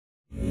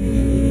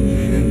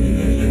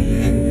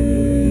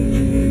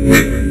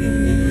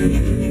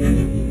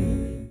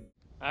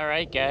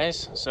Alright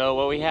guys, so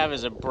what we have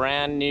is a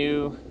brand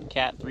new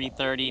Cat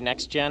 330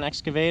 next gen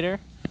excavator,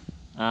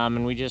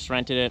 and we just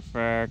rented it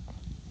for a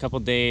couple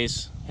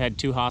days. Had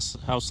two house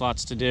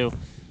lots to do.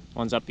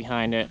 One's up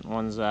behind it,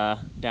 one's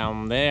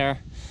down there.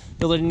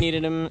 Builder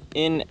needed them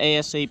in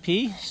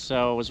ASAP,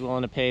 so was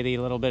willing to pay the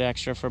little bit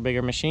extra for a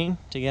bigger machine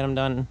to get them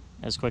done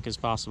as quick as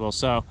possible.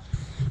 So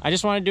I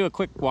just want to do a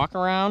quick walk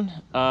around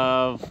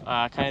of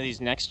kind of these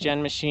next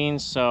gen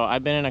machines. So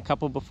I've been in a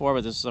couple before,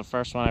 but this is the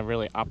first one I've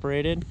really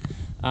operated.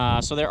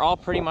 So they're all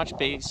pretty much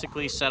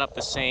basically set up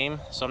the same.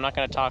 So I'm not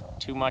going to talk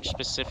too much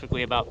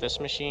specifically about this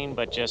machine,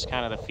 but just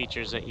kind of the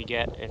features that you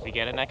get if you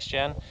get a next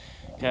gen,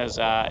 because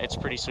it's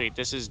pretty sweet.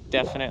 This is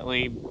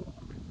definitely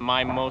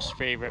my most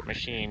favorite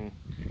machine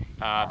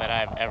that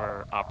I've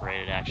ever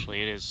operated.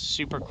 Actually, it is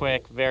super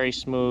quick, very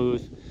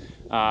smooth,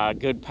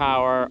 good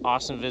power,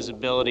 awesome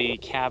visibility,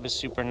 cab is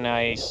super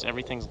nice,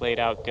 everything's laid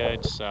out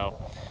good. So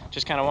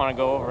just kind of want to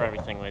go over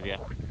everything with you.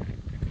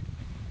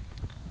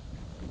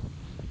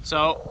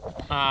 So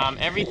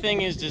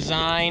everything is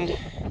designed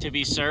to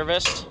be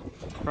serviced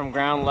from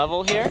ground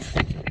level here.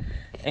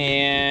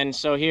 And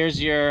so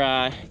here's your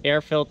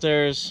air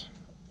filters,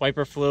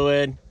 wiper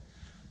fluid,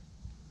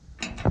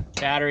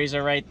 batteries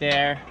are right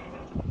there.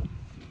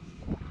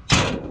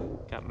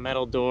 Got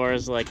metal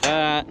doors like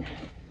that.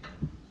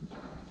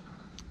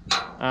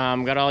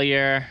 Got all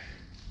your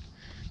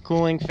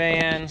cooling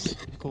fans,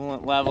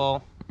 coolant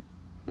level,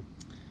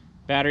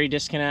 battery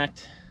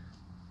disconnect.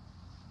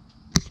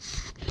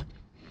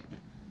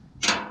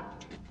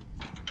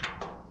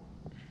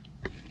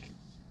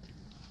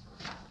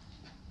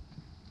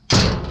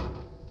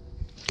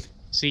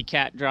 See,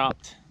 cat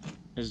dropped.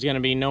 There's going to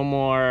be no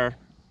more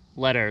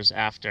letters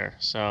after,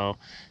 so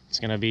it's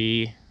going to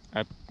be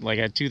like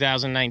a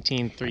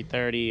 2019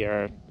 330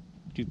 or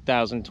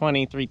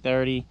 2020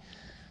 330,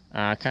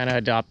 kind of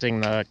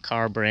adopting the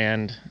car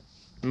brand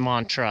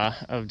mantra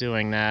of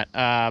doing that.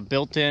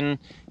 Built-in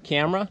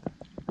camera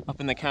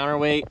up in the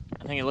counterweight.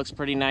 I think it looks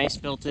pretty nice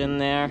built in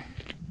there.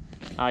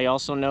 You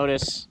also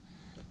notice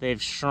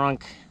they've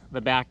shrunk the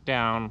back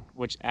down,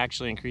 which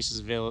actually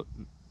increases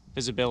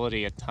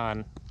visibility a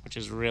ton, which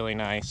is really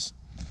nice.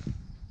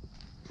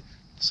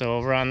 So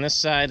over on this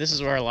side, this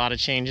is where a lot of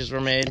changes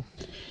were made.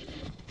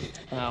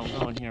 We'll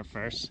go in here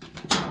first.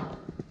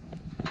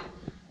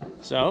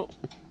 So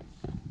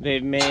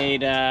they've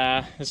made,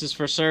 this is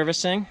for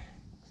servicing.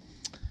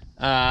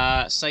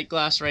 Sight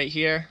glass right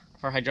here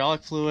for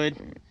hydraulic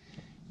fluid.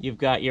 You've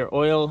got your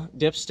oil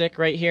dipstick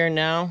right here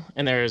now,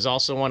 and there is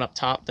also one up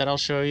top that I'll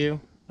show you.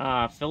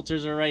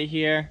 Filters are right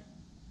here.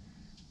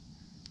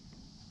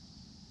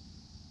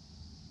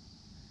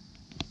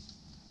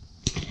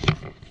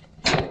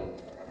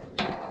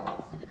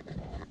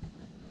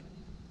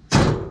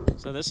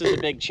 So this is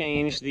a big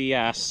change,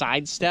 the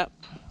side step.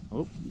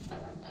 Oh.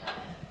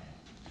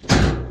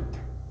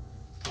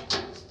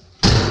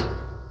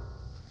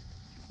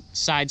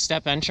 Side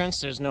step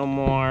entrance. There's no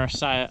more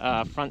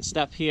front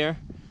step here,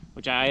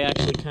 which I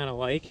actually kind of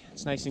like.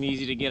 It's nice and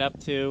easy to get up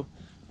to.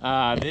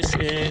 This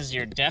is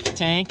your def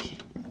tank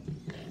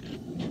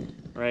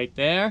right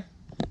there.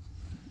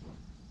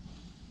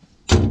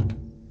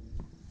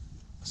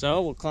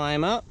 So we'll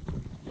climb up.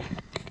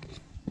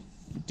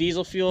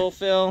 Diesel fuel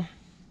fill.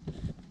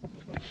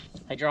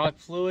 Hydraulic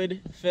fluid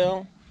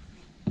fill.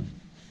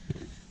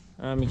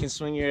 You can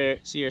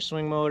see your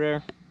swing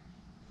motor.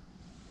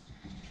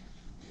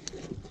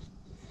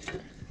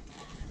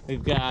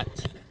 We've got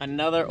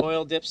another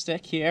oil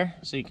dipstick here,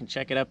 so you can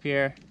check it up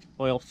here.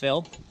 Oil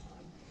fill.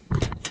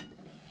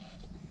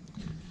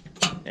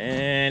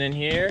 And in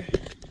here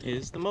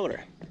is the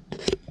motor.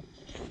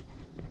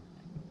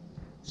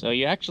 So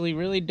you actually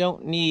really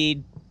don't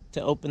need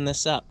to open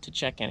this up to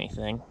check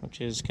anything, which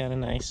is kind of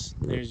nice.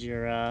 There's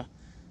your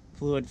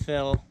fluid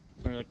fill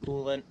for the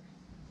coolant.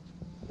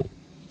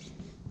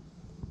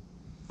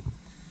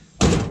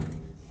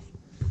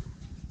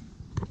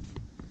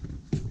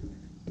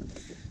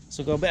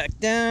 So go back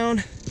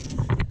down.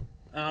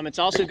 It's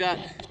also got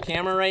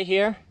camera right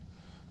here,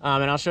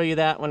 and I'll show you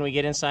that when we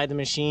get inside the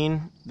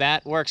machine.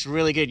 That works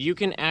really good. You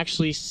can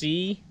actually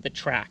see the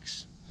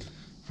tracks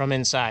from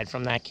inside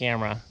from that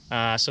camera,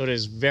 so it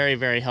is very,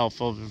 very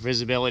helpful for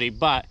visibility.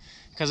 But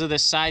because of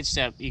this side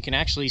step, you can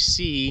actually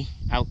see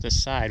out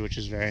this side, which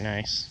is very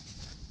nice.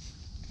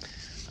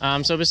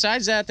 So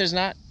besides that, there's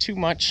not too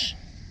much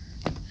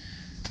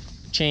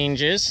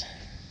changes.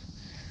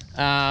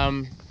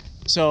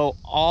 So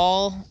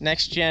all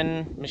next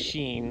gen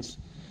machines,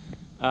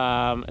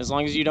 as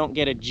long as you don't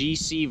get a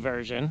GC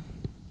version,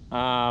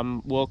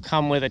 will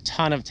come with a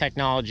ton of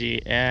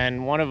technology,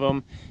 and one of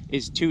them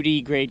is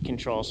 2D grade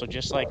control. So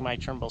just like my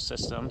Trimble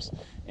systems,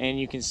 and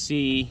you can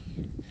see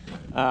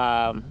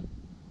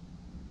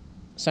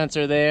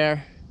sensor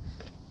there,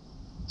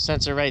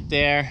 sensor right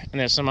there, and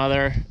there's some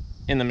other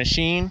in the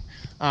machine.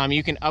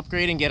 You can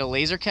upgrade and get a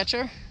laser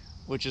catcher,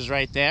 which is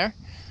right there,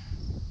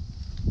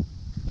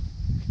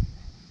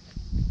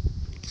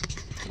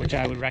 which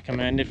I would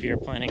recommend if you're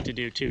planning to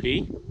do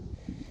 2D.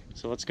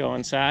 So let's go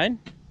inside.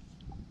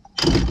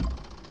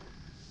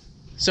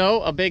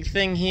 So a big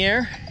thing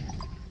here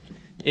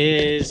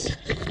is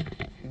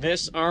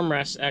this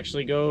armrest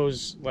actually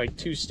goes like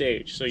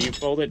 2-stage. So you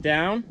fold it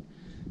down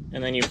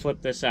and then you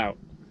flip this out.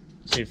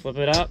 So you flip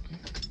it up.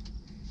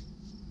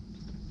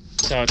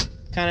 So it's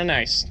kind of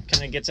nice.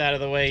 Kind of gets out of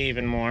the way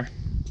even more.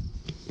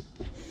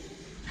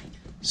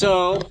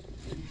 So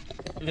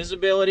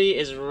visibility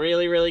is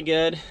really, really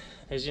good.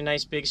 There's your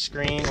nice big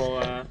screen.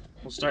 We'll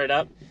start it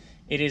up.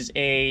 It is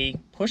a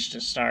push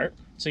to start.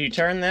 So you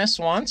turn this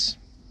once.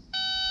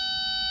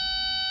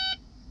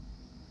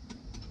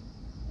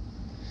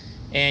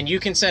 And you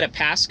can set a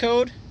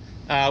passcode,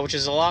 which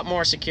is a lot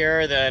more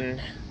secure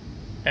than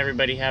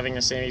everybody having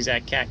the same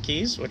exact cat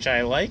keys, which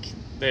I like.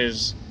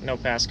 There's no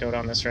passcode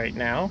on this right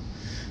now.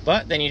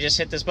 But then you just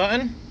hit this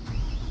button,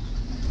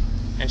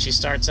 and she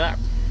starts up.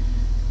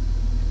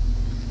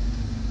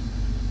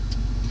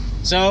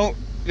 So,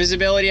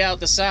 visibility out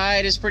the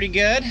side is pretty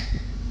good.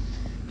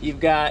 You've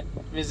got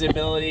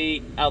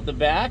visibility out the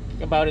back,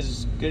 about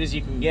as good as you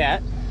can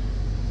get.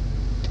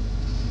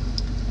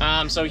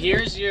 So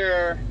here's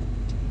your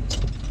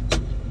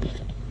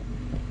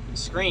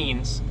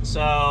screens.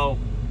 So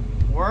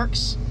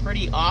works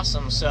pretty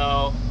awesome.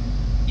 So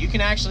you can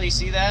actually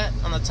see that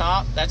on the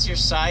top. That's your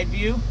side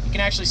view. You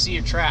can actually see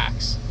your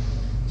tracks.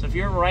 So if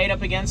you're right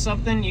up against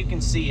something, you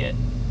can see it.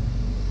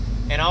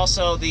 And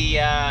also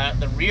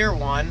the rear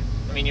one,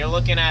 I mean, you're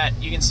looking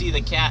at, you can see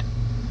the cat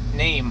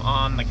name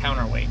on the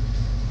counterweight.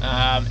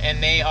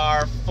 And they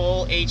are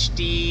full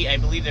HD, I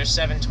believe they're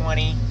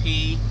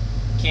 720p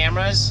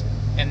cameras,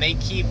 and they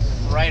keep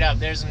right up.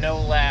 There's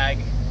no lag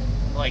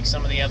like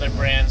some of the other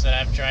brands that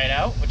I've tried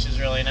out, which is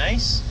really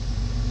nice.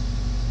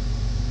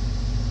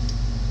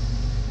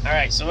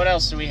 Alright, so what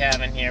else do we have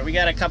in here? We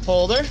got a cup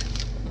holder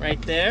right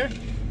there,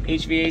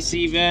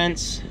 HVAC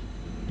vents,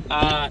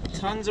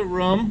 tons of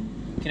room.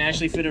 Can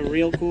actually fit a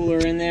real cooler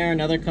in there,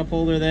 another cup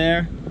holder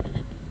there.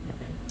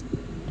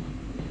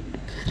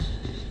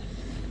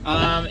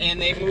 And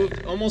they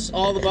moved almost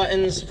all the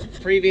buttons.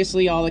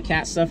 Previously, all the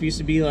cat stuff used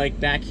to be like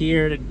back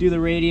here to do the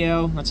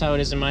radio. That's how it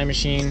is in my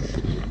machine.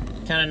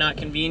 Kind of not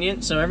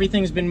convenient. So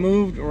everything's been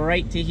moved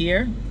right to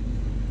here.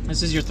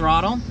 This is your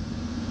throttle.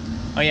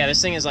 Oh yeah,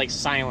 this thing is like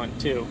silent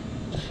too.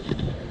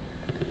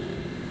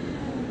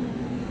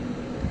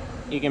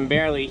 You can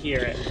barely hear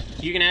it.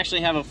 You can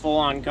actually have a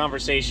full-on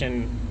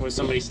conversation with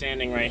somebody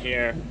standing right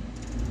here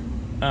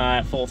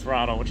at full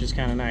throttle, which is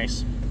kind of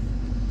nice.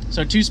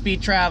 So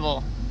 2-speed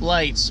travel,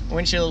 lights,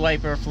 windshield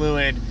wiper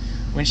fluid,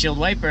 windshield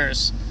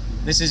wipers.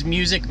 This is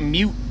music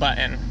mute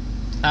button.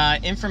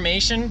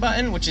 Information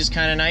button, which is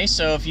kind of nice.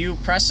 So if you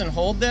press and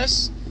hold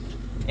this,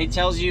 it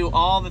tells you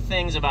all the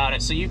things about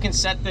it. So you can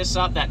set this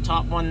up, that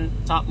top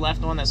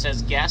left one that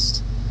says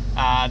guest.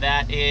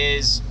 That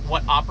is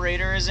what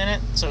operator is in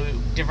it. So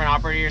different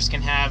operators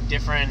can have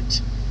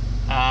different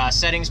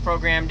settings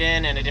programmed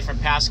in and a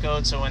different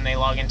passcode. So when they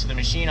log into the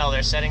machine, all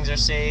their settings are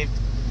saved.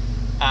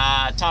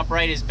 Top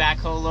right is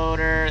backhoe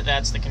loader.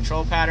 That's the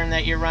control pattern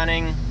that you're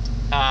running.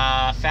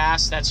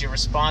 Fast, that's your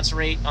response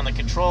rate on the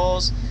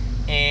controls.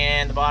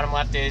 And the bottom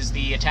left is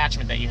the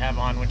attachment that you have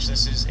on, which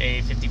this is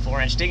a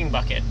 54-inch digging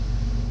bucket.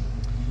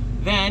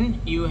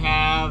 Then you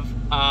have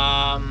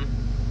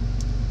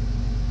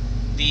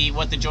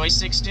what the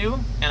joysticks do,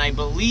 and I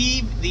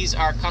believe these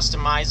are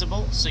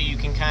customizable, so you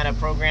can kind of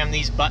program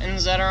these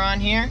buttons that are on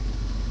here.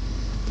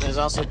 There's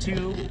also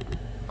 2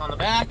 on the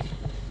back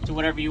to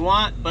whatever you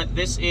want, but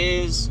this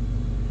is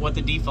what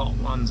the default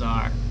ones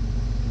are.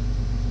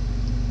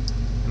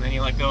 And then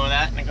you let go of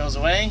that and it goes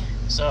away.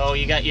 So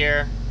you got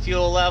your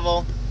fuel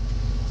level,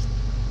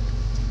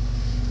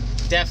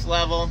 depth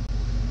level,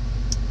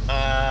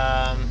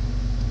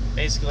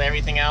 basically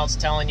everything else,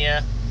 telling you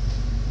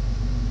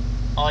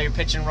all your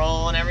pitch and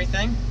roll and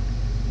everything.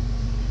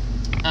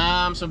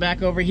 So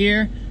back over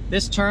here,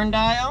 this turn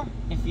dial,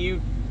 if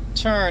you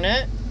turn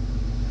it,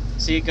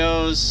 see it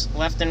goes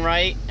left and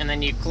right, and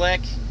then you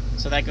click,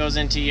 so that goes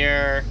into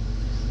your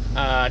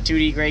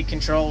 2D grade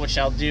control, which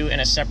I'll do in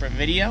a separate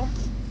video.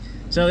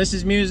 So this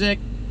is music.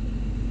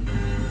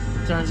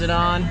 Turns it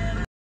on.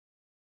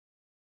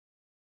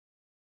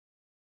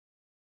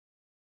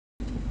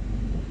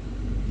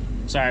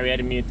 Sorry, we had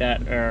to mute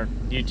that, or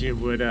YouTube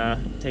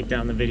would take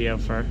down the video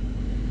for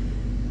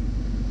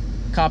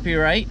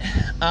copyright.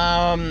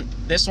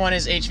 This one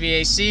is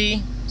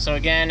HVAC. So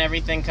again,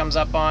 everything comes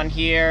up on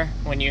here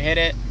when you hit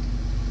it.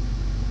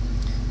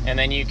 And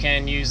then you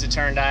can use the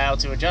turn dial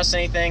to adjust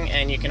anything,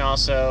 and you can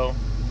also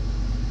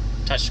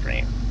touch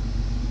screen.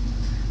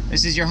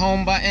 This is your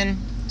home button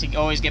to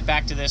always get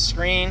back to this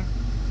screen.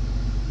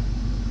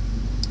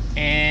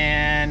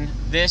 And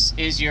this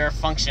is your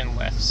function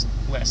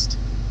list.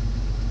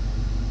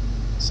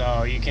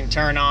 So you can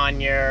turn on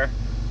your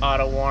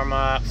auto warm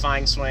up,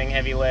 fine swing,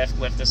 heavy lift,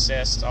 lift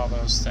assist, all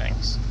those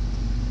things.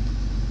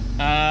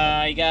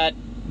 You got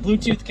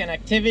Bluetooth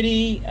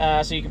connectivity,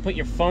 so you can put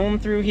your phone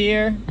through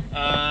here.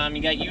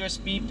 You got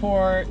USB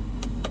port,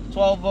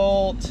 12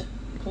 volt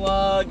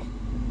plug.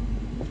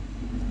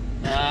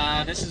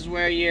 This is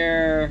where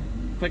your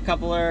quick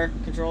coupler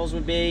controls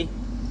would be.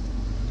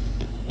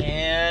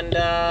 And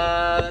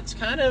that's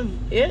kind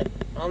of it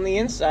on the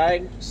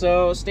inside.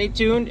 So stay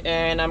tuned,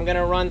 and I'm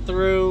gonna run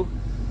through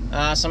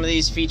some of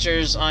these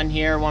features on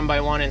here one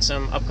by one in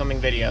some upcoming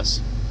videos.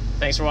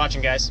 Thanks for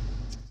watching, guys.